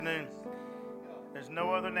There's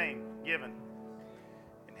no other name given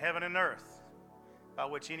in heaven and earth by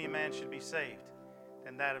which any man should be saved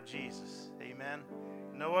than that of Jesus. Amen.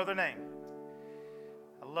 No other name.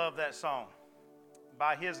 I love that song.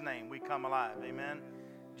 By his name we come alive. Amen.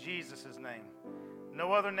 Jesus' name.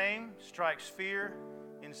 No other name strikes fear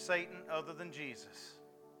in Satan other than Jesus.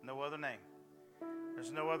 No other name.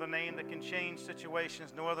 There's no other name that can change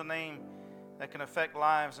situations. No other name that can affect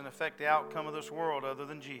lives and affect the outcome of this world other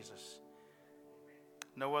than Jesus.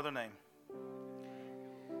 No other name.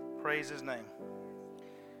 Praise his name.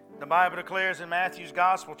 The Bible declares in Matthew's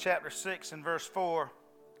Gospel, chapter 6 and verse 4,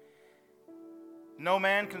 no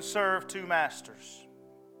man can serve two masters.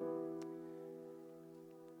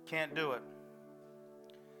 Can't do it.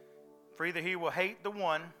 For either he will hate the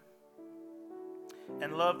one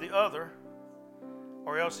and love the other,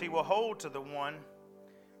 or else he will hold to the one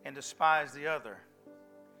and despise the other.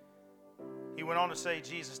 He went on to say,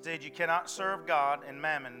 Jesus did, you cannot serve God and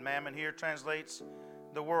mammon. Mammon here translates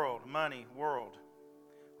the world, money, world,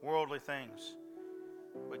 worldly things.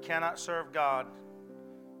 We cannot serve God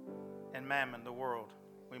and mammon, the world.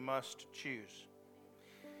 We must choose.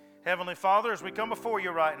 Heavenly Father, as we come before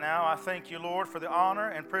you right now, I thank you, Lord, for the honor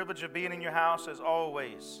and privilege of being in your house as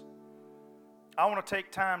always. I want to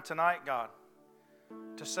take time tonight, God,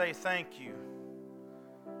 to say thank you.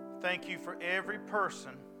 Thank you for every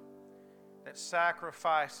person that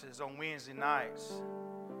sacrifices on Wednesday nights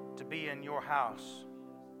to be in your house.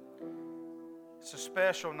 It's a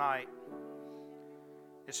special night.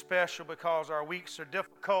 It's special because our weeks are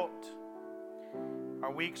difficult.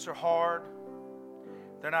 Our weeks are hard.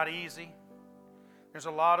 They're not easy. There's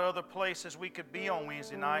a lot of other places we could be on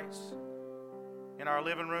Wednesday nights. In our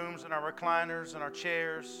living rooms, in our recliners, in our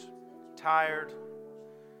chairs, tired,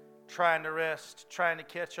 trying to rest, trying to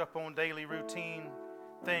catch up on daily routine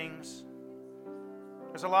things.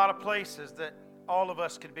 There's a lot of places that all of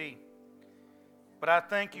us could be. But I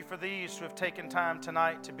thank you for these who have taken time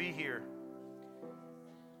tonight to be here,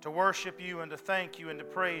 to worship you and to thank you and to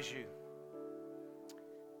praise you.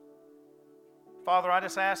 Father, I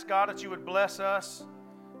just ask, God, that you would bless us,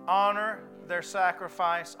 honor their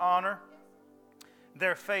sacrifice, honor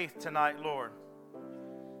their faith tonight, Lord.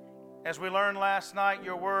 As we learned last night,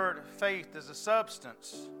 your word, faith, is the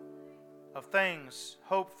substance of things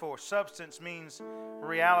hoped for. Substance means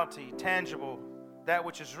reality, tangible, that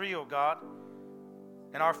which is real, God.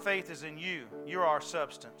 And our faith is in you. You're our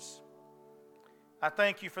substance. I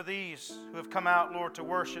thank you for these who have come out, Lord, to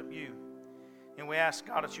worship you. And we ask,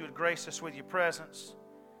 God, that you would grace us with your presence.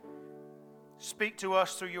 Speak to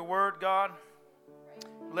us through your word, God.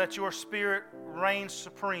 Let your spirit reign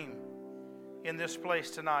supreme in this place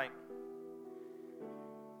tonight.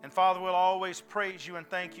 And Father, we'll always praise you and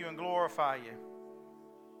thank you and glorify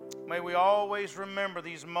you. May we always remember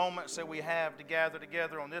these moments that we have to gather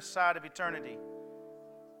together on this side of eternity.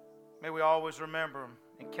 May we always remember them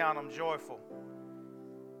and count them joyful.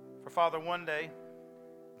 For Father, one day,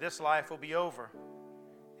 this life will be over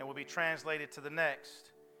and will be translated to the next.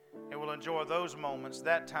 And we'll enjoy those moments,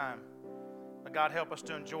 that time. But God, help us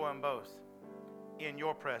to enjoy them both in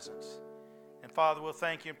your presence. And Father, we'll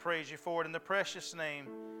thank you and praise you for it in the precious name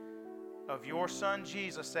of your Son,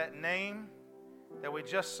 Jesus, that name that we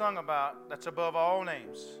just sung about, that's above all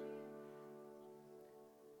names.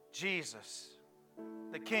 Jesus,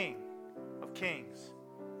 the King of Kings.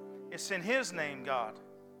 It's in his name, God,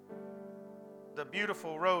 the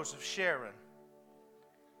beautiful rose of Sharon,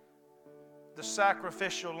 the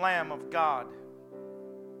sacrificial Lamb of God,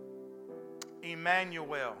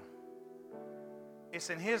 Emmanuel. It's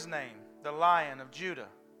in his name, the Lion of Judah.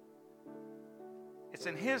 It's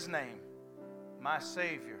in his name, my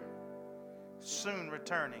Savior, soon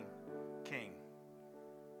returning King.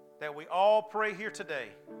 That we all pray here today,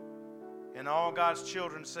 and all God's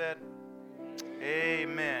children said,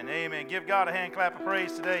 amen. Amen. Give God a hand clap of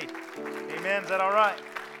praise today. Amen. Is that all right?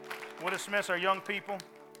 We'll dismiss our young people.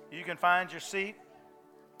 You can find your seat.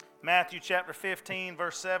 Matthew chapter 15,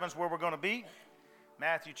 verse 7 is where we're going to be.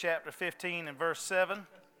 Matthew chapter 15 and verse 7.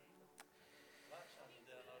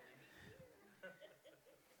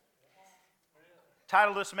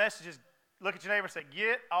 Title of this message is, look at your neighbor and say,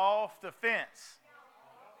 get off the fence.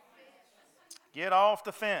 Get off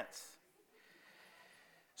the fence.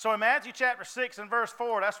 So in Matthew chapter 6 and verse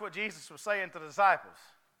 4, that's what Jesus was saying to the disciples.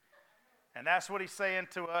 And that's what he's saying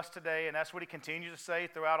to us today, and that's what he continues to say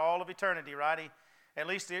throughout all of eternity, right? At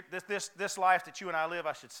least this life that you and I live,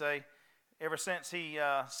 I should say, ever since he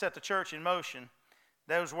set the church in motion,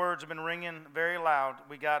 those words have been ringing very loud.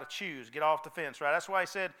 We got to choose, get off the fence, right? That's why he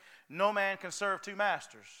said, no man can serve two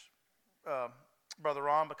masters, Brother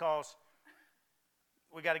Ron, because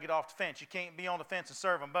we got to get off the fence. You can't be on the fence and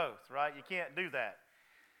serve them both, right? You can't do that.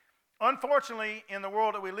 Unfortunately, in the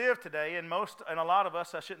world that we live today, and a lot of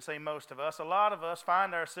us, I shouldn't say most of us, a lot of us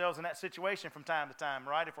find ourselves in that situation from time to time,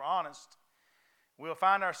 right? If we're honest, we'll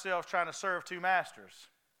find ourselves trying to serve two masters.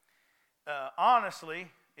 Honestly,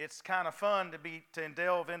 it's kind of fun to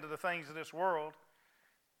delve into the things of this world.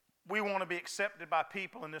 We want to be accepted by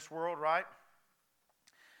people in this world, right?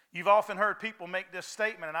 You've often heard people make this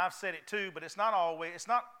statement, and I've said it too, but it's not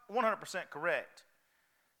 100% correct.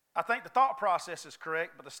 I think the thought process is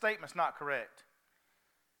correct, but the statement's not correct.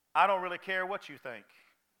 I don't really care what you think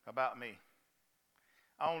about me.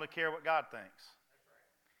 I only care what God thinks.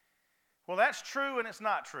 Well, that's true and it's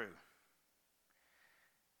not true.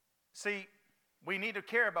 See, we need to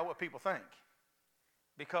care about what people think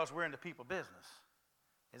because we're in the people business.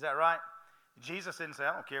 Is that right? Jesus didn't say,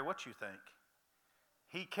 I don't care what you think.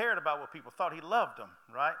 He cared about what people thought. He loved them,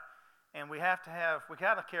 right? And we got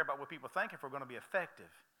to care about what people think if we're going to be effective.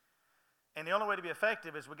 And the only way to be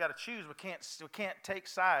effective is we got to choose. We can't take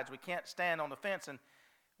sides. We can't stand on the fence, and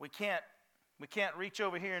we can't reach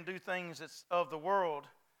over here and do things that's of the world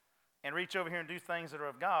and reach over here and do things that are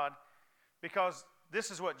of God, because this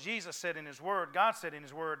is what Jesus said in His Word. God said in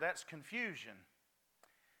His Word, that's confusion.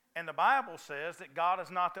 And the Bible says that God is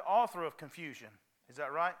not the author of confusion. Is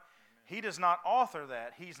that right? Amen. He does not author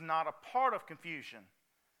that. He's not a part of confusion.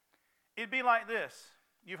 It'd be like this.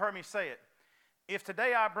 You've heard me say it. If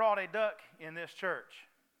today I brought a duck in this church,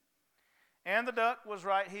 and the duck was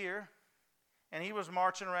right here, and he was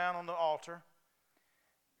marching around on the altar,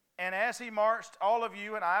 and as he marched, all of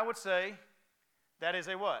you and I would say, that is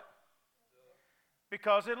a what?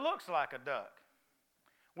 Because it looks like a duck.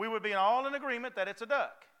 We would be all in agreement that it's a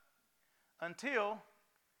duck until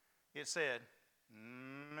it said,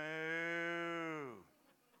 moo.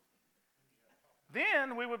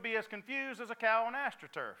 Then we would be as confused as a cow on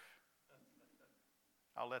AstroTurf.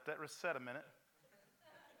 I'll let that reset a minute.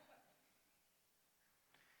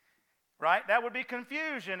 Right? That would be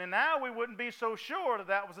confusion, and now we wouldn't be so sure that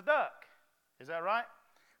that was a duck. Is that right?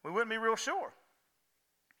 We wouldn't be real sure.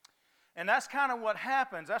 And that's kind of what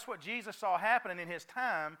happens. That's what Jesus saw happening in His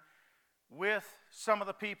time with some of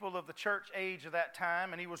the people of the church age of that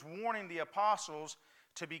time, and He was warning the apostles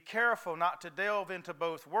to be careful not to delve into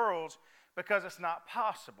both worlds because it's not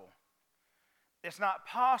possible. It's not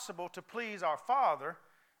possible to please our Father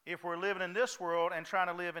if we're living in this world and trying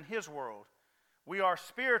to live in His world. We are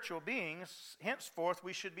spiritual beings. Henceforth,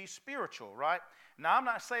 we should be spiritual, right? Now, I'm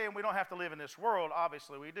not saying we don't have to live in this world.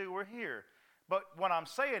 Obviously, we do. We're here. But what I'm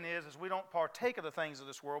saying is we don't partake of the things of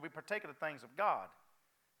this world. We partake of the things of God.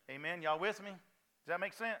 Amen? Y'all with me? Does that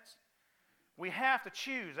make sense? We have to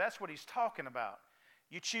choose. That's what He's talking about.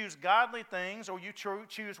 You choose godly things or you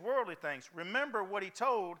choose worldly things. Remember what He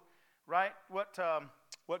told, right?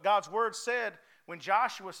 What God's Word said when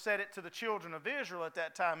Joshua said it to the children of Israel at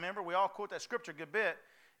that time. Remember, we all quote that scripture a good bit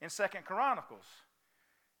in 2 Chronicles.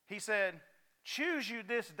 He said, choose you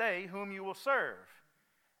this day whom you will serve.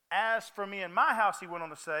 As for me and my house, he went on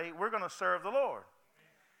to say, we're going to serve the Lord.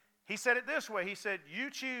 He said it this way. He said, you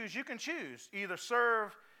can choose. Either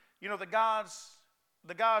serve, the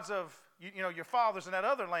gods of, your fathers in that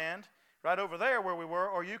other land, right over there where we were,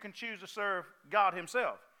 or you can choose to serve God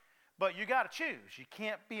Himself. But you got to choose. You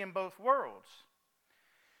can't be in both worlds.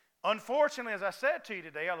 Unfortunately, as I said to you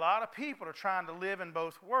today, a lot of people are trying to live in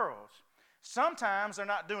both worlds. Sometimes they're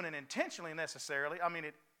not doing it intentionally necessarily. I mean,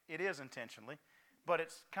 it is intentionally, but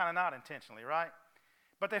it's kind of not intentionally, right?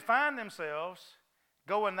 But they find themselves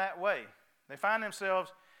going that way. They find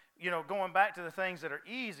themselves, going back to the things that are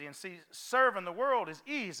easy. And see, serving the world is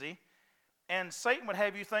easy, and Satan would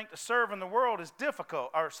have you think that serving the world is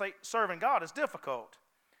difficult, or serving God is difficult.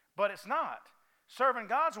 But it's not. Serving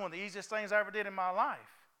God's one of the easiest things I ever did in my life.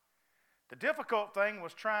 The difficult thing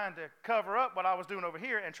was trying to cover up what I was doing over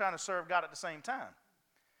here and trying to serve God at the same time.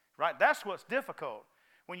 Right? That's what's difficult.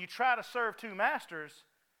 When you try to serve two masters,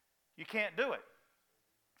 you can't do it.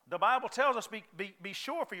 The Bible tells us be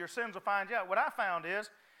sure for your sins will find you out. What I found is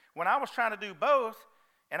when I was trying to do both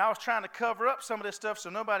and I was trying to cover up some of this stuff so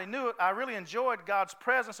nobody knew it, I really enjoyed God's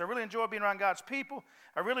presence. I really enjoyed being around God's people.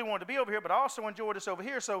 I really wanted to be over here, but I also enjoyed this over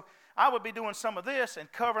here. So I would be doing some of this and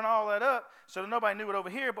covering all that up so that nobody knew it over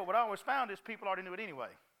here. But what I always found is people already knew it anyway.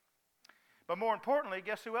 But more importantly,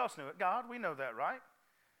 guess who else knew it? God. We know that, right?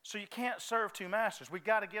 So you can't serve two masters. We've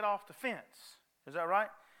got to get off the fence. Is that right?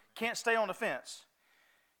 Can't stay on the fence.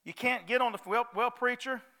 You can't get on the well,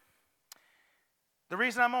 preacher, the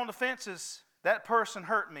reason I'm on the fence is that person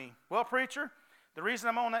hurt me. Well, preacher, the reason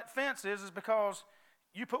I'm on that fence is because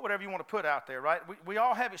you put whatever you want to put out there, right? We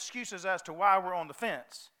all have excuses as to why we're on the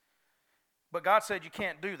fence. But God said you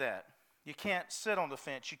can't do that. You can't sit on the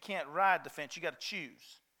fence. You can't ride the fence. You got to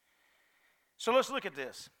choose. So let's look at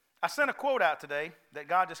this. I sent a quote out today that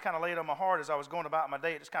God just kind of laid on my heart as I was going about my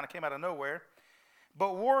day. It just kind of came out of nowhere.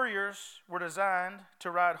 But warriors were designed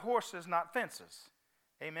to ride horses, not fences.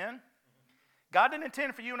 Amen? God didn't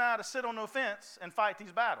intend for you and I to sit on no fence and fight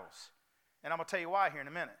these battles. And I'm going to tell you why here in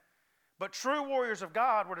a minute. But true warriors of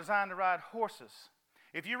God were designed to ride horses.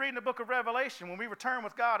 If you read in the book of Revelation, when we return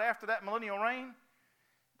with God after that millennial reign,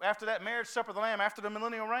 after that marriage supper of the Lamb, after the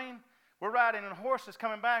millennial reign, we're riding in horses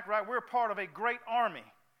coming back, right? We're part of a great army.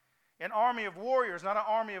 An army of warriors, not an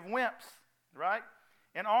army of wimps, right?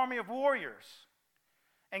 An army of warriors.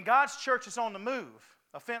 And God's church is on the move.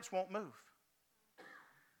 A fence won't move.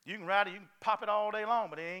 You can ride it, you can pop it all day long,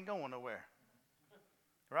 but it ain't going nowhere.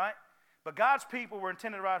 Right? But God's people were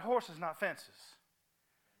intended to ride horses, not fences.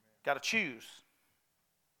 Got to choose.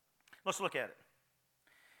 Let's look at it.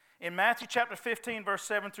 In Matthew chapter 15, verse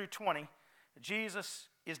 7 through 20, Jesus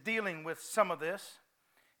is dealing with some of this.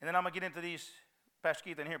 And then I'm going to get into these, Pastor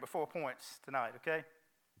Keith, in here, but 4 points tonight, okay?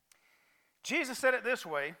 Jesus said it this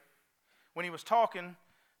way when he was talking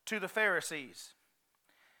to the Pharisees.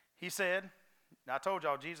 He said, now I told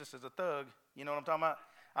y'all Jesus is a thug. You know what I'm talking about?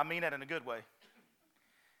 I mean that in a good way.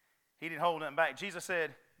 He didn't hold nothing back. Jesus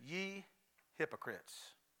said, ye hypocrites.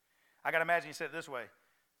 I got to imagine he said it this way.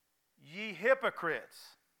 Ye hypocrites.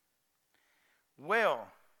 Well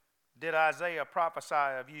did Isaiah prophesy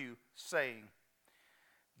of you, saying,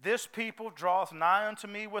 this people draweth nigh unto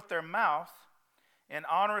me with their mouth, and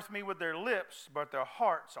honoreth me with their lips, but their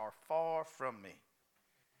hearts are far from me.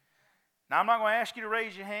 Now I'm not going to ask you to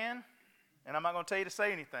raise your hand, and I'm not going to tell you to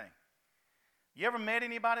say anything. You ever met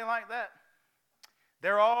anybody like that?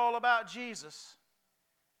 They're all about Jesus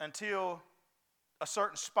until a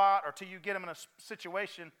certain spot or till you get them in a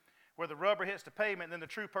situation where the rubber hits the pavement and then the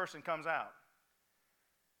true person comes out.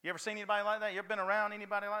 You ever seen anybody like that? You ever been around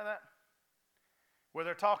anybody like that? Where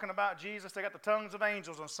they're talking about Jesus, they got the tongues of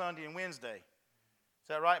angels on Sunday and Wednesday. Is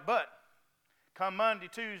that right? But come Monday,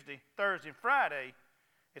 Tuesday, Thursday, and Friday,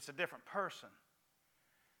 it's a different person.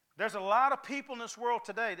 There's a lot of people in this world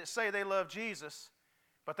today that say they love Jesus,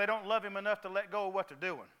 but they don't love him enough to let go of what they're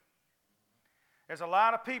doing. There's a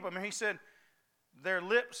lot of people. I mean, he said, their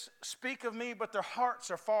lips speak of me, but their hearts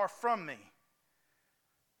are far from me.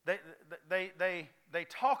 They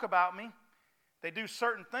talk about me. They do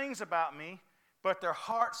certain things about me, but their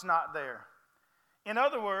heart's not there. In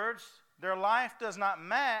other words, their life does not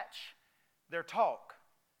match their talk.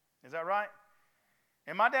 Is that right?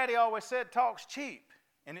 And my daddy always said talk's cheap,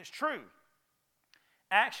 and it's true.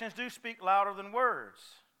 Actions do speak louder than words.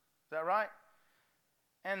 Is that right?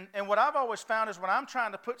 And what I've always found is when I'm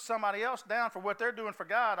trying to put somebody else down for what they're doing for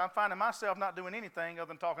God, I'm finding myself not doing anything other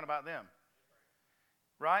than talking about them.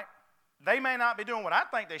 Right? They may not be doing what I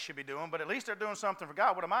think they should be doing, but at least they're doing something for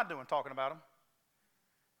God. What am I doing talking about them?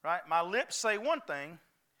 Right? My lips say one thing,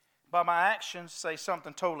 but my actions say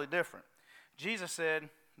something totally different. Jesus said,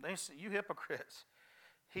 you hypocrites.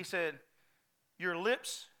 He said, your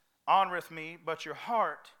lips honoreth me, but your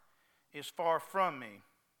heart is far from me.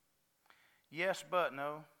 Yes, but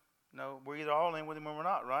no. We're either all in with him or we're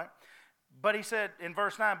not, right? But he said in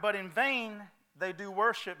verse 9, but in vain they do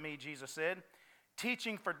worship me, Jesus said,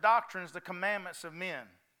 teaching for doctrines the commandments of men.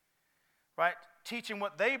 Right? Teaching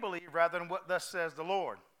what they believe rather than what thus says the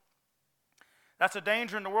Lord. That's a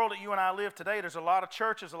danger in the world that you and I live today. There's a lot of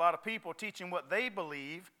churches, a lot of people teaching what they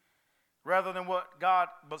believe rather than what God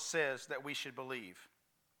says that we should believe.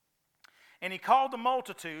 And he called the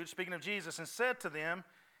multitude, speaking of Jesus, and said to them,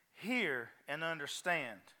 hear and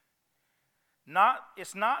understand.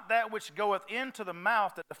 It's not that which goeth into the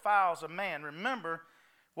mouth that defiles a man. Remember,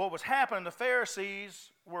 what was happening, the Pharisees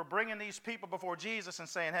were bringing these people before Jesus and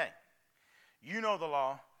saying, hey, you know the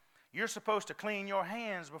law. You're supposed to clean your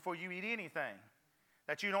hands before you eat anything,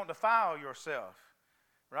 that you don't defile yourself,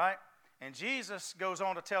 right? And Jesus goes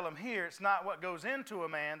on to tell them here, it's not what goes into a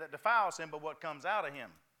man that defiles him, but what comes out of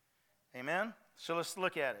him. Amen? So let's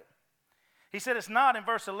look at it. He said it's not in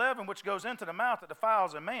verse 11 which goes into the mouth that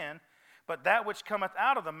defiles a man, but that which cometh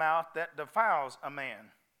out of the mouth that defiles a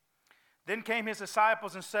man. Then came his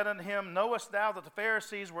disciples and said unto him, knowest thou that the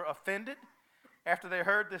Pharisees were offended after they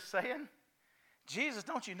heard this saying? Jesus,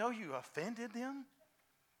 don't you know you offended them?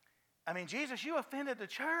 I mean, Jesus, you offended the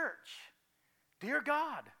church. Dear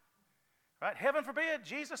God. Right? Heaven forbid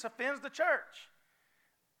Jesus offends the church.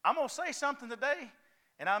 I'm going to say something today,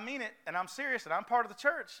 and I mean it, and I'm serious, and I'm part of the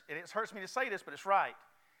church, and it hurts me to say this, but it's right.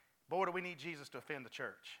 Boy, do we need Jesus to offend the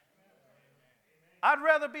church. I'd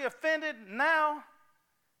rather be offended now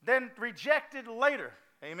than rejected later.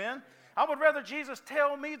 Amen? I would rather Jesus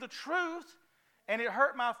tell me the truth and it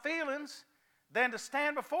hurt my feelings than to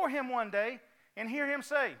stand before him one day and hear him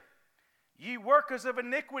say, "Ye workers of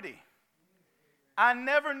iniquity, I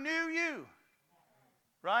never knew you."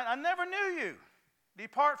 Right? I never knew you.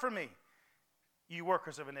 Depart from me, you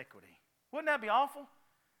workers of iniquity. Wouldn't that be awful?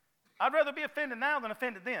 I'd rather be offended now than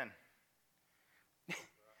offended then.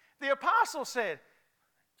 The apostle said,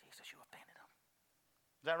 "Jesus, you offended them."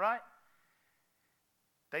 Is that right?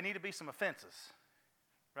 They need to be some offenses,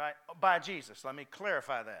 right? By Jesus. Let me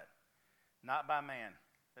clarify that. Not by man.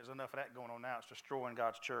 There's enough of that going on now. It's destroying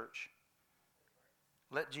God's church.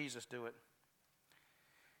 Let Jesus do it.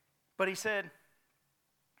 But he said,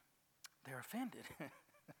 they're offended.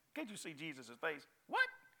 Can't you see Jesus' face? What?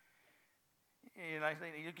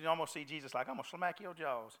 You can almost see Jesus like, "I'm going to smack your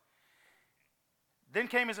jaws." Then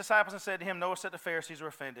came his disciples and said to him, "Knowest that the Pharisees were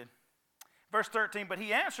offended?" Verse 13, but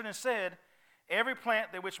he answered and said, "Every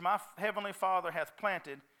plant that which my heavenly Father hath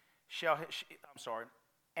planted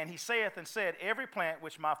and he saith and said, every plant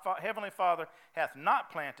which my heavenly Father hath not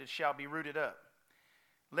planted shall be rooted up.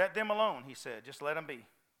 Let them alone," he said. Just let them be.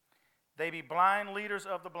 "They be blind leaders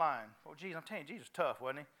of the blind." Oh, geez, I'm telling you, Jesus was tough,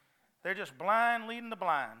 wasn't he? They're just blind leading the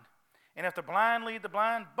blind. And if the blind lead the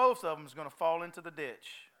blind, both of them is going to fall into the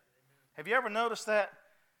ditch. Have you ever noticed that?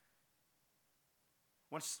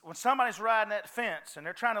 When somebody's riding that fence and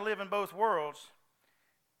they're trying to live in both worlds,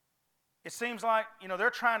 it seems like, they're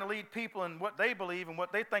trying to lead people in what they believe and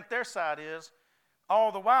what they think their side is.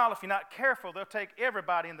 All the while, if you're not careful, they'll take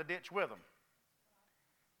everybody in the ditch with them.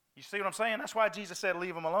 You see what I'm saying? That's why Jesus said,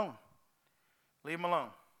 leave them alone. Leave them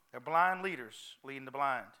alone. They're blind leaders leading the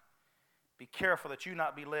blind. Be careful that you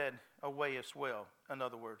not be led away as well, in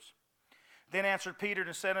other words. Then answered Peter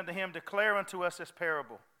and said unto him, "Declare unto us this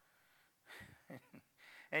parable."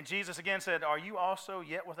 And Jesus again said, "Are you also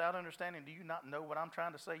yet without understanding? Do you not know what I'm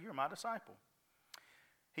trying to say? You're my disciple."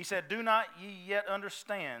 He said, "Do not ye yet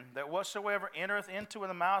understand that whatsoever entereth into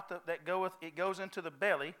the mouth that goeth, it goes into the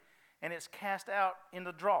belly, and it's cast out in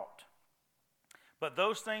the draught? But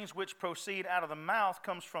those things which proceed out of the mouth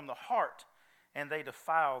comes from the heart, and they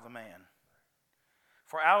defile the man.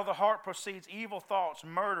 For out of the heart proceeds evil thoughts,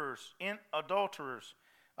 murders, adulterers,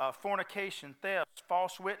 fornication, thefts,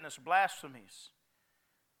 false witness, blasphemies.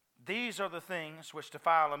 These are the things which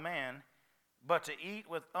defile a man, but to eat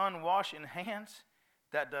with unwashen hands,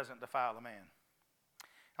 that doesn't defile a man."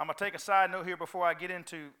 I'm going to take a side note here before I get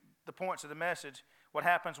into the points of the message. What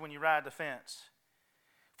happens when you ride the fence?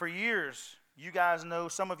 For years, you guys know,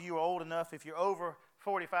 some of you are old enough. If you're over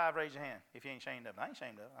 45, raise your hand. If you ain't ashamed of it. I ain't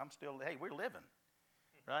ashamed of it. I'm still, hey, we're living.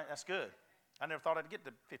 Right? That's good. I never thought I'd get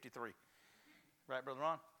to 53. Right, Brother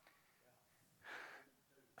Ron?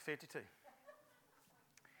 52.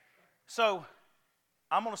 So,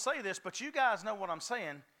 I'm going to say this, but you guys know what I'm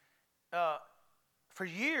saying. For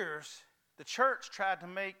years, the church tried to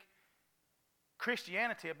make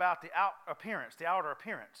Christianity about the outer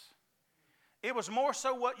appearance. It was more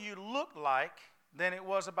so what you looked like than it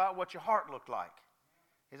was about what your heart looked like.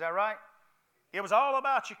 Is that right? It was all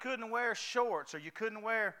about you couldn't wear shorts, or you couldn't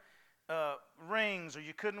wear rings, or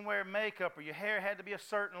you couldn't wear makeup, or your hair had to be a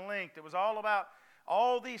certain length. It was all about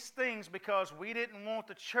all these things because we didn't want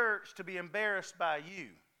the church to be embarrassed by you.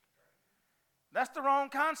 That's the wrong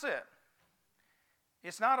concept.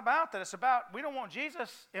 It's not about that. It's about, we don't want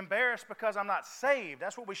Jesus embarrassed because I'm not saved.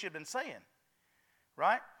 That's what we should have been saying.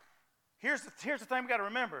 Right? Here's the thing we got to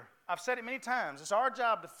remember. I've said it many times. It's our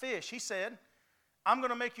job to fish. He said, "I'm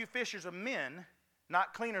going to make you fishers of men,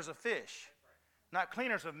 not cleaners of fish." Not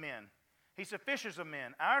cleaners of men. He said fishers of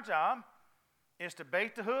men. Our job is to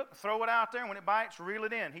bait the hook, throw it out there, and when it bites, reel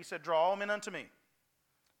it in. He said, "Draw all men unto me."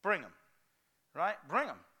 Bring them. Right? Bring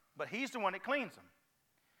them. But he's the one that cleans them.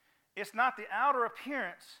 It's not the outer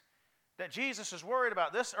appearance that Jesus is worried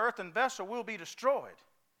about. This earthen vessel will be destroyed.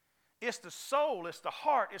 It's the soul, it's the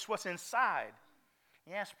heart, it's what's inside.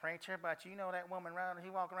 "Yes, preacher, but you know that woman around, he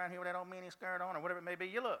walking around here with that old mini skirt on," or whatever it may be.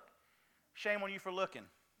 You look. Shame on you for looking.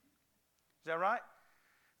 Is that right?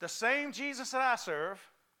 The same Jesus that I serve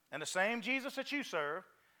and the same Jesus that you serve,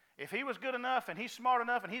 if he was good enough and he's smart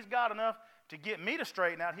enough and he's God enough to get me to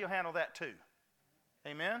straighten out, he'll handle that too.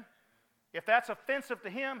 Amen? If that's offensive to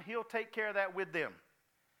him, he'll take care of that with them.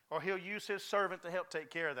 Or he'll use his servant to help take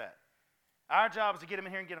care of that. Our job is to get them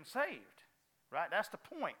in here and get them saved. Right? That's the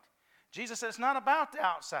point. Jesus said it's not about the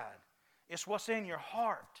outside. It's what's in your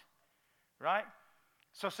heart. Right?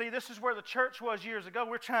 So see, this is where the church was years ago.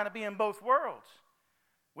 We're trying to be in both worlds.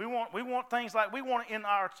 We want things like, we want it in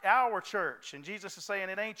our church. And Jesus is saying,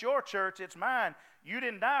 it ain't your church, it's mine. You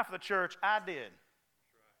didn't die for the church, I did.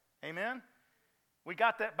 Right. Amen? We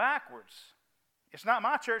got that backwards. It's not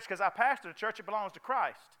my church because I pastor the church, it belongs to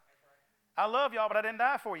Christ. I love y'all, but I didn't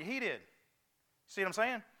die for you. He did. See what I'm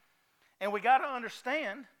saying? And we got to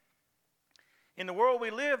understand, in the world we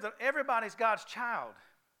live, that everybody's God's child.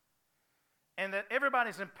 And that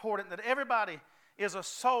everybody's important, that everybody is a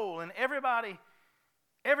soul, and everybody,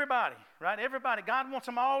 right? Everybody, God wants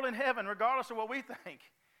them all in heaven, regardless of what we think.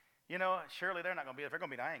 You know, surely they're not going to be, if they're going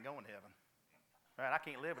to be, I ain't going to heaven. Right? I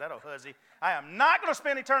can't live with that old hussy. I am not going to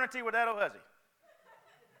spend eternity with that old hussy.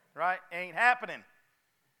 Right? Ain't happening.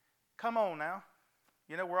 Come on now.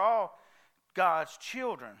 You know, we're all God's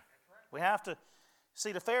children. We have to,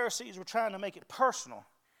 see, the Pharisees were trying to make it personal.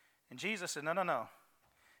 And Jesus said, no.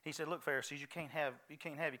 He said, look, Pharisees, you can't have your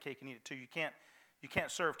cake and eat it too. You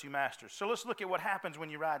can't serve two masters. So let's look at what happens when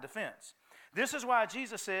you ride the fence. This is why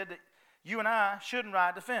Jesus said that you and I shouldn't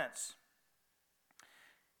ride the fence.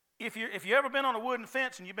 If you ever been on a wooden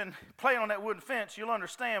fence and you've been playing on that wooden fence, you'll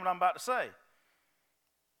understand what I'm about to say.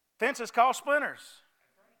 Fences cause splinters.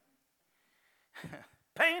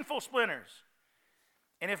 Painful splinters.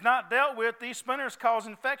 And if not dealt with, these splinters cause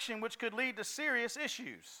infection, which could lead to serious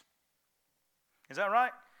issues. Is that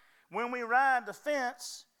right? When we ride the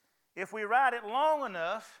fence, if we ride it long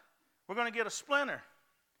enough, we're going to get a splinter.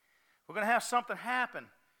 We're going to have something happen.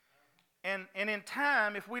 And in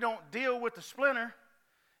time, if we don't deal with the splinter,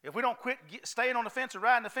 if we don't quit staying on the fence or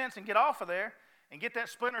riding the fence and get off of there and get that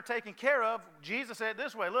splinter taken care of, Jesus said it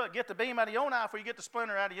this way, look, get the beam out of your own eye before you get the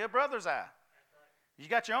splinter out of your brother's eye. You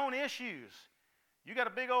got your own issues. You got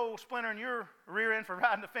a big old splinter in your rear end for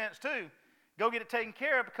riding the fence too. Go get it taken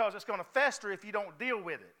care of because it's going to fester if you don't deal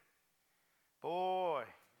with it. Boy,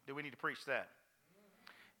 do we need to preach that.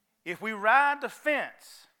 If we ride the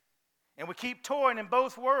fence and we keep toying in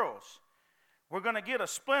both worlds, we're going to get a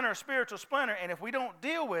splinter, a spiritual splinter, and if we don't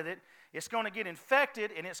deal with it, it's going to get infected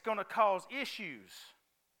and it's going to cause issues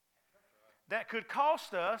that could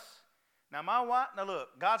cost us. Now,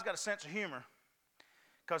 look, God's got a sense of humor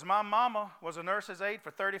because my mama was a nurse's aide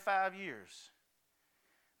for 35 years.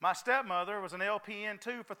 My stepmother was an LPN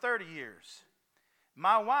too for 30 years.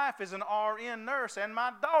 My wife is an RN nurse and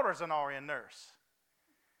my daughter's an RN nurse.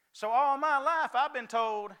 So all my life I've been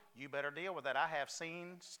told, you better deal with that. I have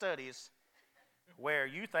seen studies where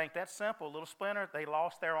you think that's simple, little splinter, they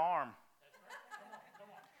lost their arm.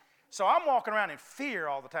 So I'm walking around in fear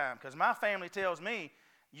all the time because my family tells me,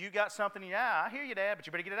 you got something in your eye. I hear you, Dad, but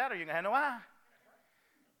you better get it out or you're going to have no eye.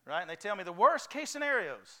 Right? And they tell me the worst case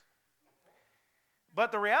scenarios.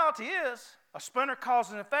 But the reality is, a splinter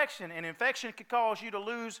causes infection, and infection could cause you to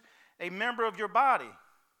lose a member of your body.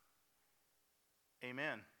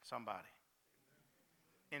 Amen, somebody.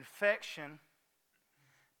 Infection,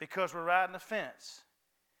 because we're riding the fence,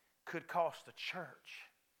 could cost the church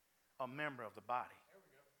a member of the body.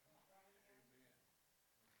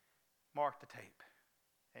 Mark the tape.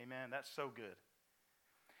 Amen. That's so good.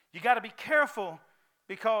 You got to be careful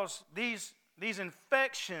because these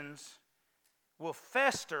infections will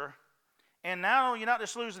fester, and now you're not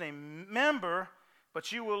just losing a member,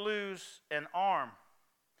 but you will lose an arm.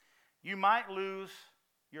 You might lose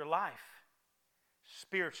your life,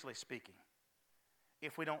 spiritually speaking,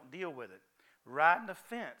 if we don't deal with it. Riding the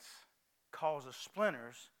fence causes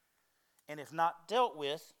splinters, and if not dealt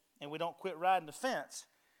with, and we don't quit riding the fence,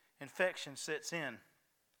 infection sets in,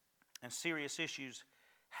 and serious issues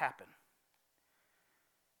happen.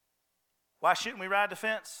 Why shouldn't we ride the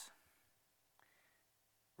fence?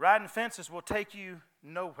 Riding fences will take you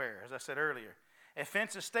nowhere, as I said earlier. A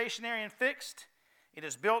fence is stationary and fixed. It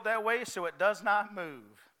is built that way so it does not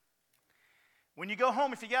move. When you go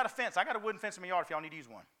home, if you got a fence, I got a wooden fence in my yard if y'all need to use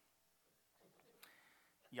one.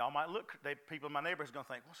 Y'all might look, people in my neighborhood are going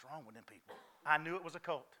to think, what's wrong with them people? I knew it was a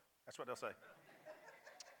cult. That's what they'll say.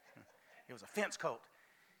 It was a fence cult.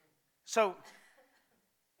 So,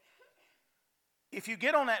 if you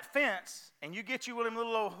get on that fence and you get you one of them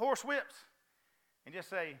little old horse whips and just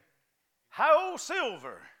say, "Hi-oh,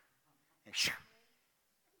 Silver,"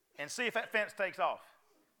 and see if that fence takes off.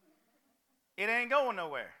 It ain't going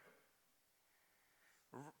nowhere.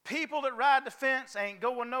 People that ride the fence ain't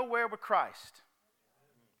going nowhere with Christ.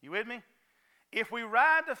 You with me? If we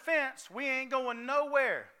ride the fence, we ain't going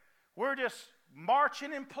nowhere. We're just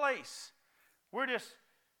marching in place. We're just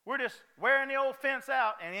wearing the old fence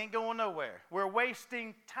out and ain't going nowhere. We're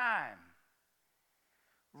wasting time.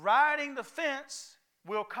 Riding the fence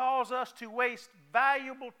will cause us to waste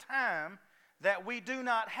valuable time that we do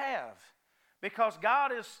not have because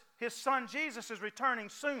His Son Jesus is returning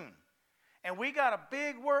soon. And we got a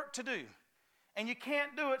big work to do. And you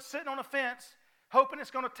can't do it sitting on a fence hoping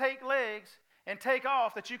it's going to take legs and take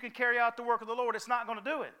off that you can carry out the work of the Lord. It's not going to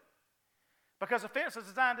do it. Because a fence is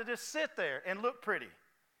designed to just sit there and look pretty.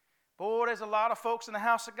 Boy, there's a lot of folks in the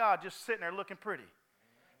house of God just sitting there looking pretty.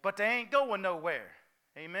 But they ain't going nowhere.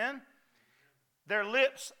 Amen? Their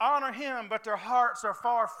lips honor him, but their hearts are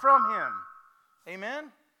far from him. Amen?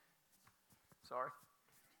 Sorry.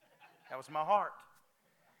 That was my heart.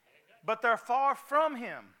 But they're far from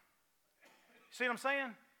him. See what I'm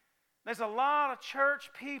saying? There's a lot of church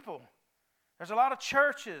people. There's a lot of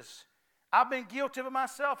churches. I've been guilty of it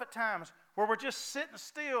myself at times where we're just sitting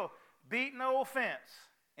still, beating the old fence,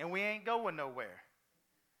 and we ain't going nowhere.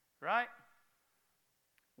 Right?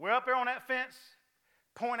 We're up there on that fence,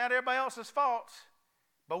 pointing out everybody else's faults,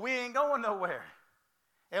 but we ain't going nowhere.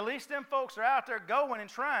 At least them folks are out there going and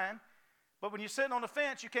trying, but when you're sitting on the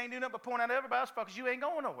fence, you can't do nothing but point out everybody else's faults because you ain't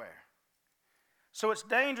going nowhere. So it's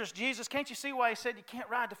dangerous. Jesus, can't you see why he said you can't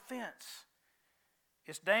ride the fence?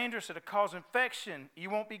 It's dangerous. It'll cause infection. You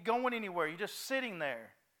won't be going anywhere. You're just sitting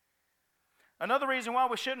there. Another reason why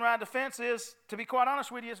we shouldn't ride the fence is, to be quite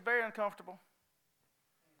honest with you, it's very uncomfortable.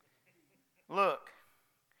 Look,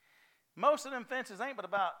 most of them fences ain't but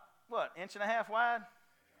about, what, 1.5 inches wide?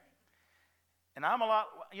 And I'm a lot,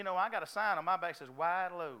 I got a sign on my back that says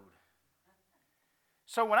wide load.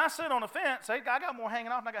 So when I sit on the fence, I got more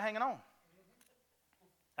hanging off than I got hanging on.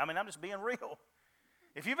 I mean, I'm just being real.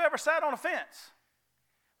 If you've ever sat on a fence,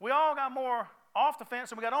 we all got more off the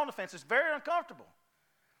fence than we got on the fence. It's very uncomfortable.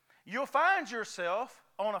 You'll find yourself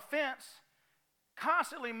on a fence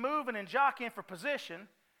constantly moving and jockeying for position,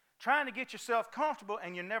 trying to get yourself comfortable,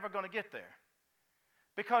 and you're never going to get there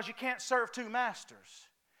because you can't serve two masters.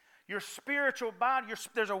 Your spiritual body,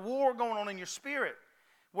 there's a war going on in your spirit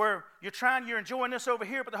where you're enjoying this over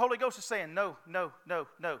here, but the Holy Ghost is saying, no, no, no,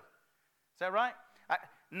 no. Is that right?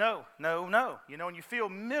 No, no, no. And you feel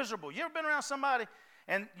miserable. You ever been around somebody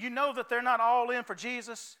and you know that they're not all in for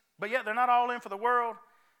Jesus, but yet they're not all in for the world?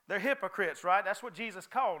 They're hypocrites, right? That's what Jesus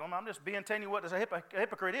called them. I'm just telling you what a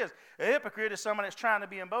hypocrite is. A hypocrite is someone that's trying to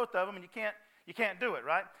be in both of them, and you can't do it,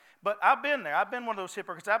 right? But I've been there. I've been one of those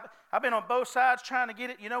hypocrites. I've been on both sides trying to get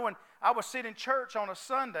it. When I was sitting in church on a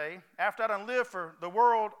Sunday after I done lived for the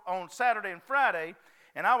world on Saturday and Friday,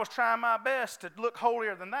 and I was trying my best to look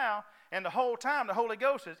holier than thou, and the whole time the Holy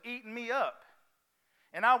Ghost is eating me up.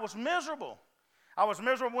 And I was miserable. I was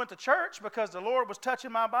miserable, went to church because the Lord was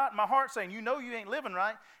touching my heart saying, you ain't living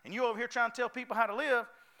right, and you over here trying to tell people how to live.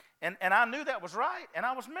 And I knew that was right, and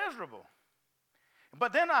I was miserable.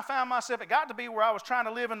 But then I found myself, it got to be where I was trying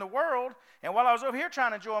to live in the world, and while I was over here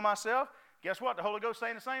trying to enjoy myself, guess what? The Holy Ghost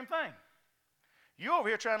saying the same thing. You over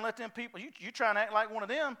here trying to let them people, you trying to act like one of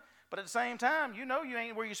them, but at the same time, you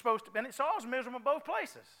ain't where you're supposed to be. And so I was miserable in both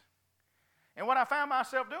places. And what I found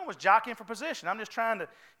myself doing was jockeying for position. I'm just trying to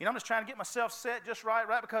get myself set just right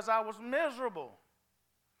because I was miserable.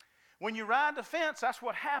 When you ride the fence, that's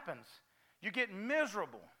what happens. You get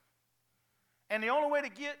miserable. And the only way to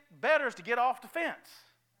get better is to get off the fence.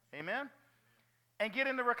 Amen? And get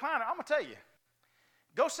in the recliner. I'm going to tell you,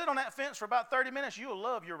 go sit on that fence for about 30 minutes. You'll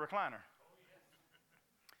love your recliner.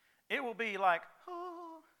 It will be like,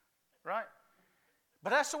 oh, right? But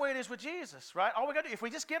that's the way it is with Jesus, right? All we got to do, if we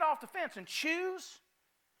just get off the fence and choose,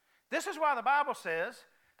 this is why the Bible says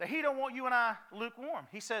that he don't want you and I lukewarm.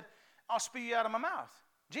 He said, I'll spew you out of my mouth.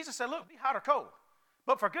 Jesus said, look, be hot or cold.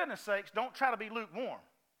 But for goodness sakes, don't try to be lukewarm,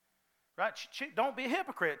 right? Don't be a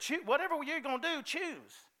hypocrite. Whatever you're going to do,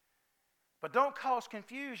 choose. But don't cause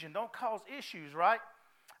confusion. Don't cause issues, right?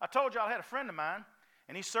 I told you I had a friend of mine,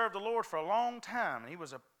 and he served the Lord for a long time. And he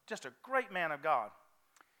was just a great man of God.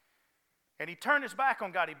 And he turned his back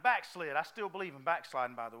on God. He backslid. I still believe in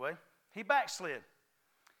backsliding, by the way. He backslid.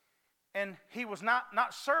 And he was not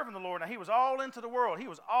serving the Lord. Now, he was all into the world. He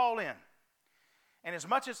was all in. And as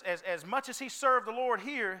much as he served the Lord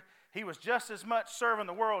here, he was just as much serving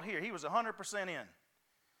the world here. He was 100% in.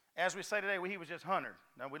 As we say today, he was just 100.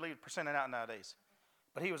 Now, we leave percentage out nowadays.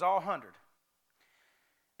 But he was all 100.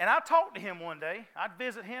 And I talked to him one day. I'd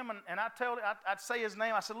visit him, and I'd say his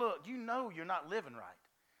name. I said, look, you're not living right.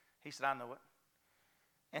 He said, I know it.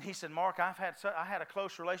 And he said, Mark, I had a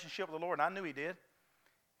close relationship with the Lord, and I knew he did.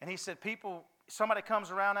 And he said, somebody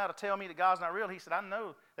comes around now to tell me that God's not real. He said, I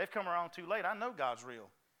know they've come around too late. I know God's real.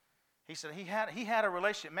 He said he had a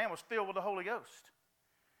relationship. Man was filled with the Holy Ghost.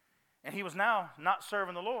 And he was now not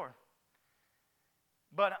serving the Lord.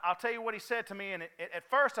 But I'll tell you what he said to me, and at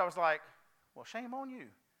first I was like, well, shame on you.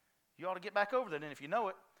 You ought to get back over there then if you know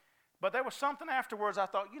it. But there was something afterwards I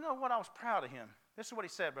thought, you know what, I was proud of him. This is what he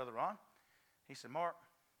said, Brother Ron. He said, Mark,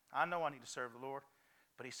 I know I need to serve the Lord.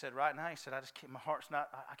 But he said, right now, he said, my heart's not,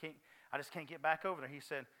 I just can't get back over there. He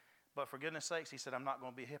said, but for goodness sakes, he said, I'm not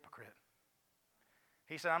going to be a hypocrite.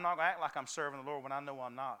 He said, I'm not going to act like I'm serving the Lord when I know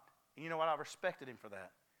I'm not. And you know what? I respected him for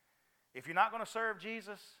that. If you're not going to serve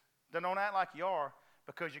Jesus, Then don't act like you are,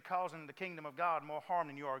 because you're causing the kingdom of God more harm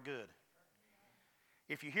than you are good.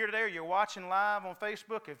 If you're here today or you're watching live on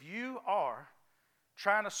Facebook, if you are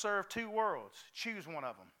trying to serve two worlds, choose one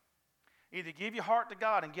of them. Either give your heart to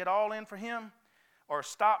God and get all in for Him, or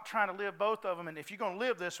stop trying to live both of them. And if you're going to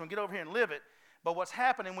live this one, get over here and live it. But what's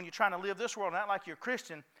happening when you're trying to live this world and act like you're a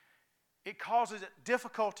Christian, it causes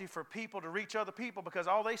difficulty for people to reach other people, because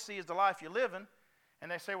all they see is the life you're living. And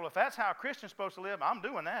they say, well, if that's how a Christian's supposed to live, I'm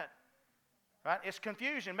doing that. Right? It's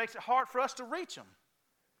confusion. It makes it hard for us to reach them.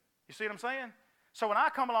 You see what I'm saying? So when I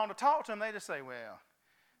come along to talk to them, they just say, well,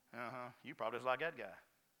 you probably just like that guy.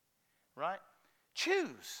 Right?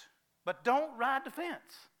 Choose. But don't ride the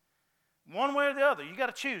fence. One way or the other. You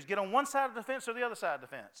got to choose. Get on one side of the fence or the other side of the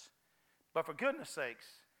fence. But for goodness sakes,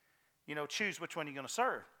 choose which one you're going to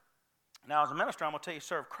serve. Now, as a minister, I'm going to tell you,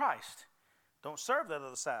 serve Christ. Don't serve the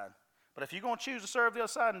other side. But if you're going to choose to serve the other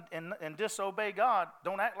side and disobey God,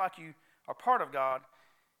 don't act like you are part of God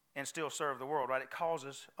and still serve the world, right? It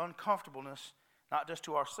causes uncomfortableness, not just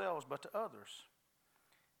to ourselves, but to others.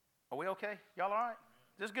 Are we okay? Y'all all right?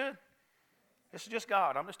 Is this good? This is just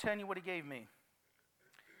God. I'm just telling you what He gave me.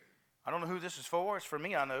 I don't know who this is for. It's for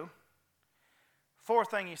me, I know.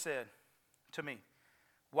 Fourth thing He said to me,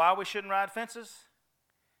 why we shouldn't ride fences?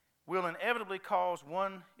 Riding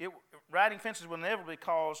fences will inevitably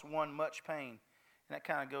cause one much pain. And that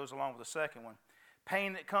kind of goes along with the second one.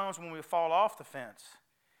 Pain that comes when we fall off the fence.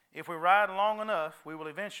 If we ride long enough, we will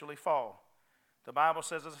eventually fall. The Bible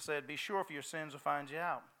says, as I said, be sure for your sins will find you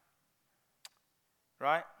out.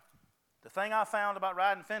 Right? The thing I found about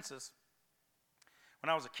riding fences, when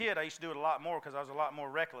I was a kid, I used to do it a lot more because I was a lot more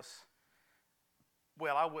reckless.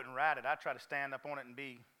 Well, I wouldn't ride it. I'd try to stand up on it and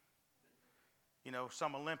be,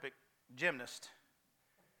 some Olympic gymnast.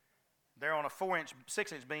 There on a 4-inch,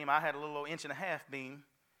 6-inch beam, I had a little 1.5-inch beam,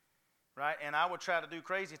 right? And I would try to do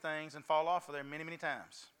crazy things and fall off of there many, many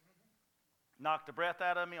times. Knock the breath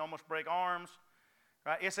out of me, almost break arms,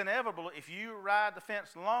 right? It's inevitable. If you ride the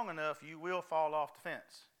fence long enough, you will fall off the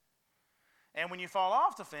fence. And when you fall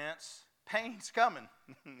off the fence, pain's coming,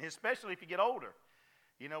 especially if you get older.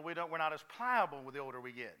 We're not as pliable with the older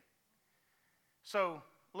we get. So,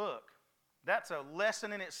 look, that's a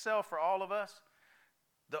lesson in itself for all of us.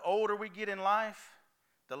 The older we get in life,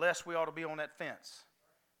 the less we ought to be on that fence.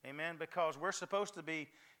 Amen? Because we're supposed to be,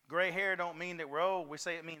 gray hair don't mean that we're old. We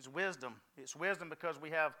say it means wisdom. It's wisdom because we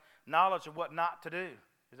have knowledge of what not to do.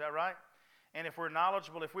 Is that right? And if we're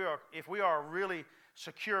knowledgeable, if we are really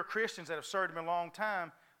secure Christians that have served Him a long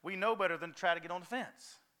time, we know better than to try to get on the fence.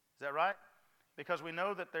 Is that right? Because we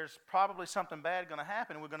know that there's probably something bad going to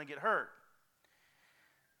happen and we're going to get hurt.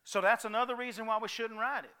 So that's another reason why we shouldn't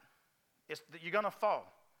ride it. It's that you're going to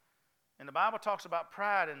fall. And the Bible talks about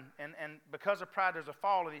pride, and because of pride there's a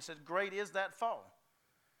fall, and He says, great is that fall.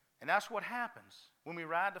 And that's what happens. When we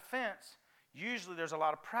ride the fence, usually there's a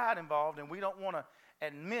lot of pride involved, and we don't want to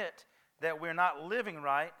admit that we're not living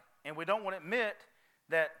right, and we don't want to admit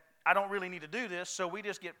that I don't really need to do this, so we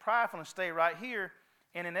just get prideful and stay right here,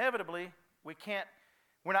 and inevitably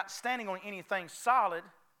we're not standing on anything solid,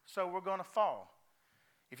 so we're going to fall.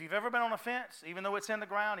 If you've ever been on a fence, even though it's in the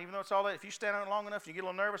ground, even though it's all that, if you stand on it long enough and you get a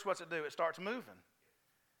little nervous, what's it do? It starts moving,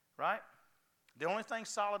 right? The only thing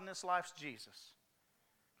solid in this life is Jesus.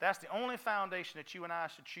 That's the only foundation that you and I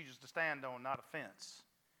should choose to stand on, not a fence.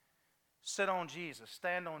 Sit on Jesus,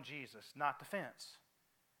 stand on Jesus, not the fence,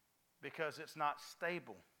 because it's not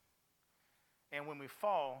stable. And when we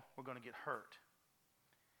fall, we're going to get hurt.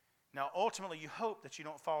 Now, ultimately, you hope that you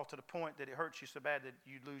don't fall to the point that it hurts you so bad that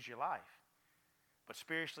you lose your life. But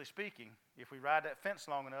spiritually speaking, if we ride that fence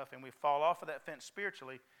long enough and we fall off of that fence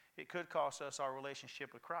spiritually, it could cost us our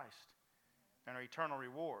relationship with Christ and our eternal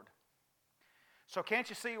reward. So can't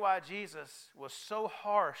you see why Jesus was so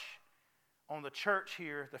harsh on the church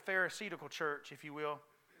here, the Pharisaical church, if you will,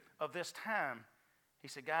 of this time? He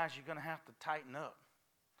said, guys, you're going to have to tighten up.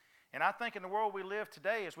 And I think in the world we live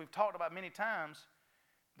today, as we've talked about many times,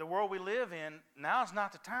 the world we live in, now's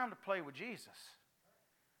not the time to play with Jesus.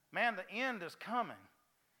 Man, the end is coming.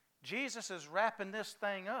 Jesus is wrapping this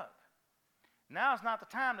thing up. Now's not the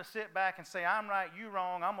time to sit back and say, I'm right, you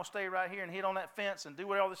wrong, I'm going to stay right here and hit on that fence and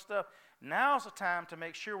do all this stuff. Now's the time to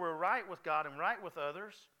make sure we're right with God and right with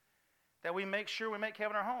others, that we make sure we make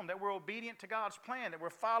heaven our home, that we're obedient to God's plan, that we're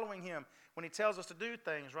following Him when He tells us to do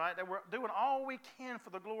things, right? That we're doing all we can for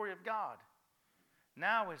the glory of God.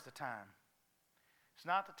 Now is the time. It's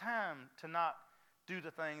not the time to not do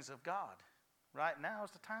the things of God. Right now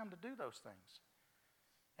is the time to do those things.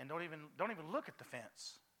 And don't even look at the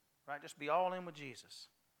fence. Right? Just be all in with Jesus.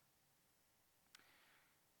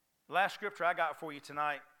 The last scripture I got for you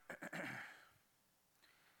tonight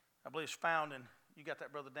I believe it's found in, you got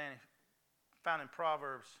that, Brother Danny, found in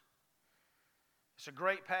Proverbs. It's a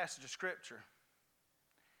great passage of Scripture.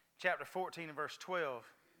 Chapter 14 and verse 12.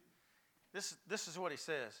 This is what he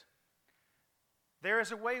says. There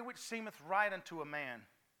is a way which seemeth right unto a man,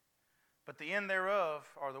 but the end thereof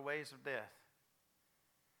are the ways of death.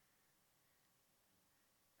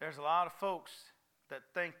 There's a lot of folks that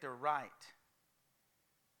think they're right,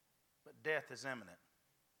 but death is imminent.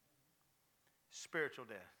 Spiritual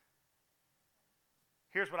death.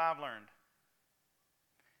 Here's what I've learned.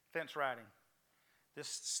 Fence riding.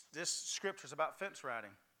 This scripture is about fence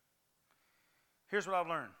riding. Here's what I've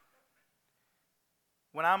learned.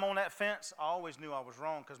 When I'm on that fence, I always knew I was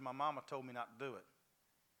wrong because my mama told me not to do it.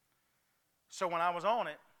 So when I was on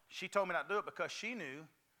it, she told me not to do it because she knew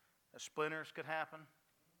that splinters could happen.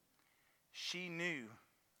 She knew,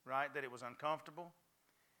 right, that it was uncomfortable.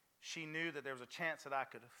 She knew that there was a chance that I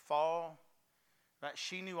could fall. Right?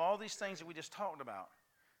 She knew all these things that we just talked about.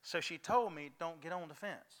 So she told me, don't get on the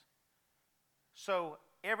fence. So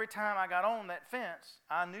every time I got on that fence,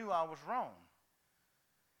 I knew I was wrong.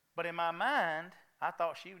 But in my mind, I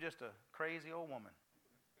thought she was just a crazy old woman.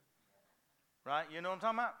 Right? You know what I'm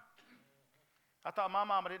talking about? I thought my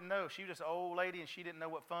mama didn't know. She was just an old lady and she didn't know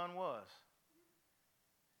what fun was.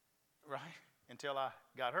 Right? Until I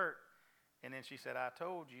got hurt. And then she said, I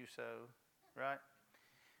told you so. Right?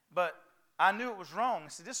 But I knew it was wrong.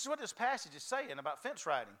 See, this is what this passage is saying about fence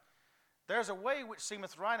riding. There's a way which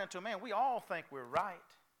seemeth right unto a man. We all think we're right.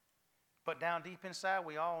 But down deep inside,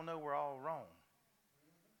 we all know we're all wrong.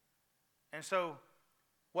 And so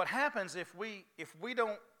what happens if we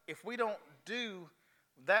don't do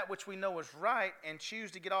that which we know is right and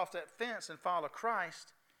choose to get off that fence and follow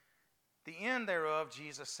Christ, the end thereof,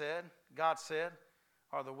 Jesus said, God said,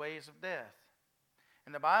 are the ways of death.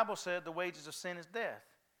 And the Bible said the wages of sin is death.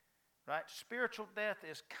 Right? Spiritual death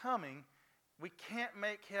is coming. We can't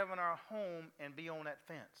make heaven our home and be on that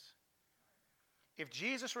fence. If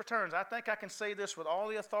Jesus returns, I think I can say this with all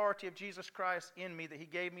the authority of Jesus Christ in me that he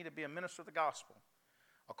gave me to be a minister of the gospel,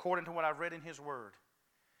 according to what I've read in his word.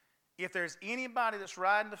 If there's anybody that's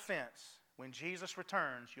riding the fence, when Jesus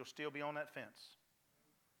returns, you'll still be on that fence.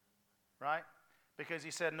 Right? Because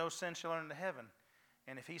he said, no sin shall enter into heaven.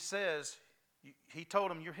 And if he says, he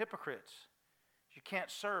told them, you're hypocrites. You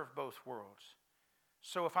can't serve both worlds.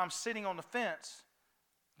 So if I'm sitting on the fence,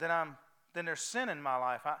 then there's sin in my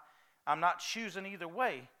life. I'm not choosing either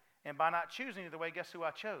way. And by not choosing either way, guess who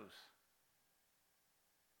I chose?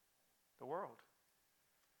 The world.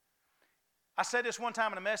 I said this one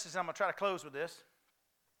time in a message, and I'm going to try to close with this.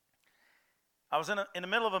 I was in the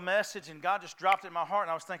middle of a message, and God just dropped it in my heart,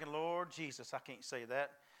 and I was thinking, Lord Jesus, I can't say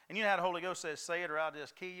that. And you know how the Holy Ghost says, say it, or I'll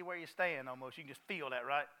just kill you where you stand almost. You can just feel that,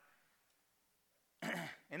 right?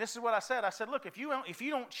 And this is what I said. I said, look, if you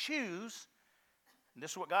don't choose, and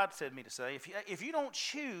this is what God said me to say, if you don't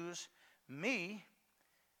choose me,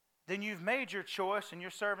 then you've made your choice and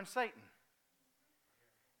you're serving Satan.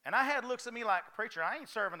 And I had looks at me like, preacher, I ain't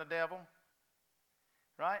serving the devil.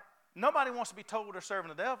 Right? Nobody wants to be told they're serving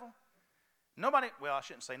the devil. Nobody, well, I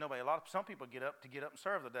shouldn't say nobody. Some people get up and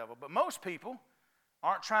serve the devil. But most people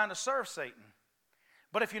aren't trying to serve Satan.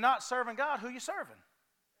 But if you're not serving God, who are you serving?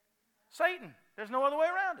 Satan. There's no other way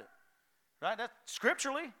around it. Right?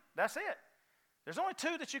 Scripturally, that's it. There's only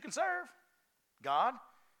two that you can serve. God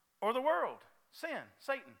or the world. Sin,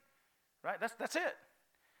 Satan. Right? That's it.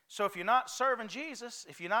 So if you're not serving Jesus,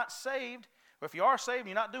 if you're not saved, or if you are saved and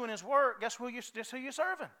you're not doing his work, guess who you're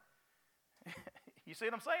serving? You see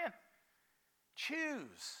what I'm saying?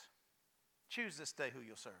 Choose. Choose this day who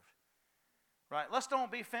you'll serve. Right? Let's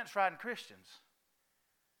don't be fence-riding Christians.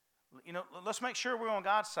 You know, let's make sure we're on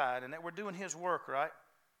God's side and that we're doing his work, right?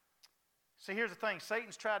 See, here's the thing.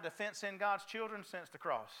 Satan's tried to fence in God's children since the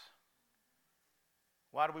cross.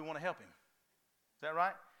 Why do we want to help him? Is that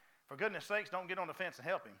right? For goodness sakes, don't get on the fence and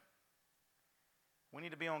help him. We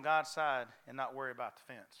need to be on God's side and not worry about the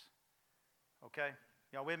fence. Okay?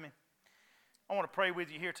 Y'all with me? I want to pray with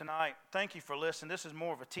you here tonight. Thank you for listening. This is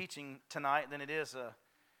more of a teaching tonight than it is,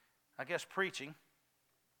 preaching.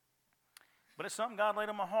 But it's something God laid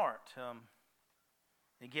on my heart.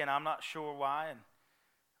 Again, I'm not sure why, and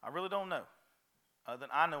I really don't know.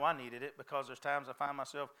 I know I needed it because there's times I find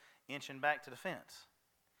myself inching back to the fence.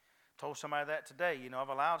 Told somebody that today. You know, I've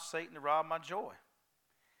allowed Satan to rob my joy.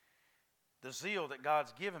 The zeal that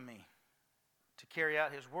God's given me to carry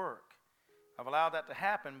out his work. I've allowed that to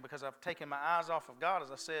happen because I've taken my eyes off of God,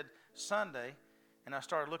 as I said Sunday, and I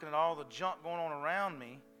started looking at all the junk going on around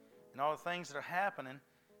me and all the things that are happening,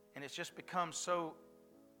 and it's just become so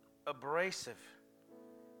abrasive.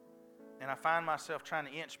 And I find myself trying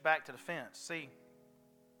to inch back to the fence. See,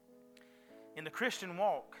 In the Christian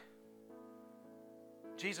walk,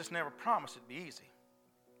 Jesus never promised it'd be easy,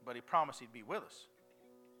 but He promised He'd be with us.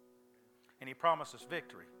 And He promised us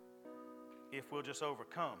victory if we'll just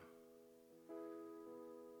overcome.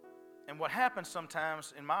 And what happens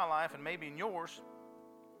sometimes in my life, and maybe in yours,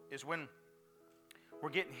 is when we're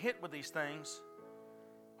getting hit with these things,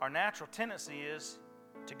 our natural tendency is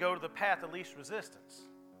to go to the path of least resistance.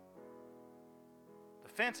 The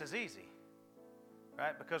fence is easy,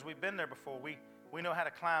 right? Because we've been there before. We know how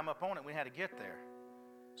to climb up on it. We know how to get there.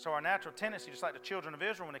 So our natural tendency, just like the children of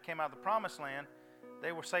Israel when they came out of the promised land,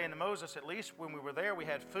 they were saying to Moses, at least when we were there, we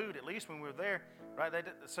had food. At least when we were there, right?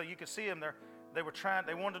 So you could see them there. They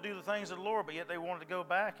wanted to do the things of the Lord, but yet they wanted to go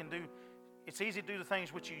back and do. It's easy to do the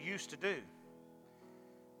things which you used to do.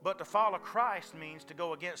 But to follow Christ means to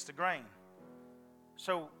go against the grain.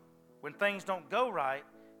 So when things don't go right,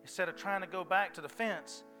 instead of trying to go back to the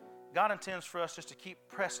fence, God intends for us just to keep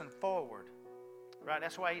pressing forward. Right?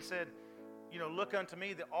 That's why He said, look unto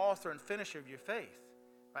me, the author and finisher of your faith.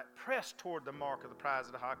 Right? Press toward the mark of the prize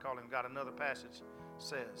of the high calling of God. Another passage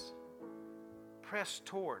says, press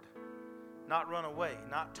toward. Not run away,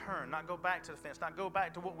 not turn, not go back to the fence, not go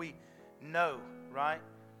back to what we know, right?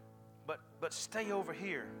 But stay over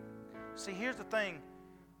here. See, here's the thing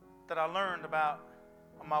that I learned about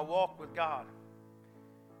my walk with God.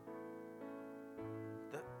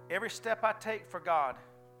 Every step I take for God,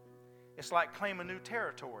 it's like claiming new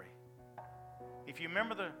territory. If you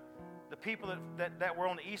remember the people that were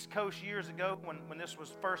on the East Coast years ago when this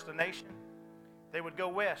was first a nation, they would go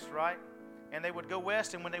west, right? And they would go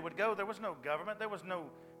west, and when they would go, there was no government. There was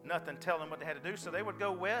nothing telling them what they had to do. So they would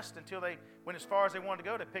go west until they went as far as they wanted to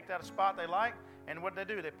go. They picked out a spot they liked, and what did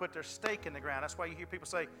they do? They put their stake in the ground. That's why you hear people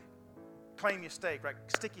say, claim your stake, right?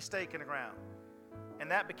 Stick your stake in the ground.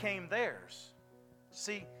 And that became theirs.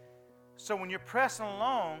 See, so when you're pressing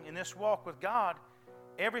along in this walk with God,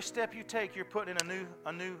 every step you take, you're putting in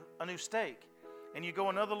a new stake. And you go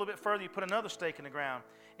another little bit further, you put another stake in the ground.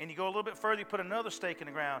 And you go a little bit further, you put another stake in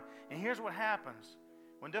the ground. And here's what happens.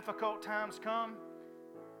 When difficult times come,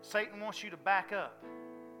 Satan wants you to back up.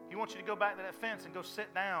 He wants you to go back to that fence and go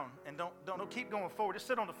sit down. And don't keep going forward. Just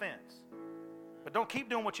sit on the fence. But don't keep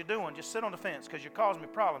doing what you're doing. Just sit on the fence because you're causing me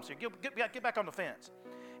problems. So get back on the fence.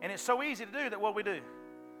 And it's so easy to do that what we do.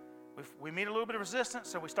 We meet a little bit of resistance,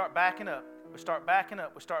 so we start backing up. We start backing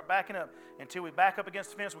up. We start backing up until we back up against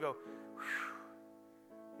the fence. We go, whew.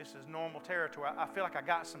 This is normal territory. I feel like I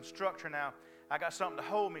got some structure now. I got something to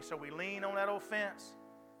hold me. So we lean on that old fence.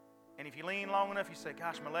 And if you lean long enough, you say,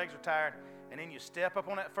 gosh, my legs are tired. And then you step up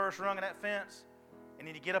on that first rung of that fence. And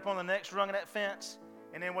then you get up on the next rung of that fence.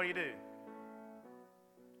 And then what do?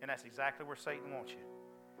 And that's exactly where Satan wants you.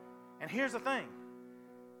 And here's the thing.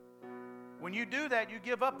 When you do that, you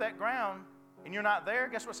give up that ground and you're not there,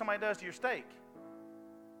 guess what somebody does to your stake?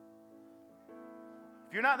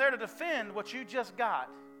 If you're not there to defend what you just got,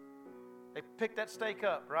 they pick that stake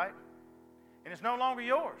up, right? And it's no longer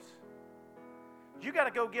yours. You got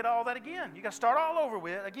to go get all that again. You got to start all over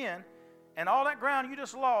with again. And all that ground you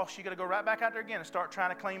just lost, you got to go right back out there again and start trying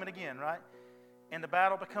to claim it again, right? And the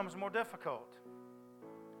battle becomes more difficult.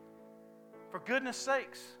 For goodness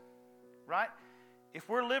sakes, right? If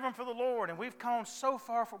we're living for the Lord and we've gone so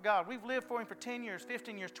far for God, we've lived for Him for 10 years,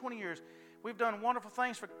 15 years, 20 years, we've done wonderful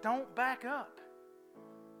things don't back up,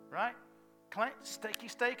 right? Stick your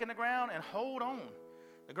stake in the ground and hold on.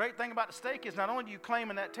 The great thing about the stake is not only do you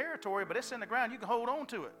claiming that territory, but it's in the ground, you can hold on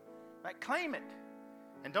to it. Right? Claim it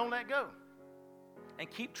and don't let go. And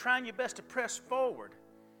keep trying your best to press forward,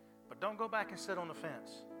 but don't go back and sit on the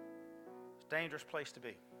fence. It's a dangerous place to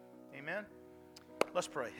be. Amen? Let's pray.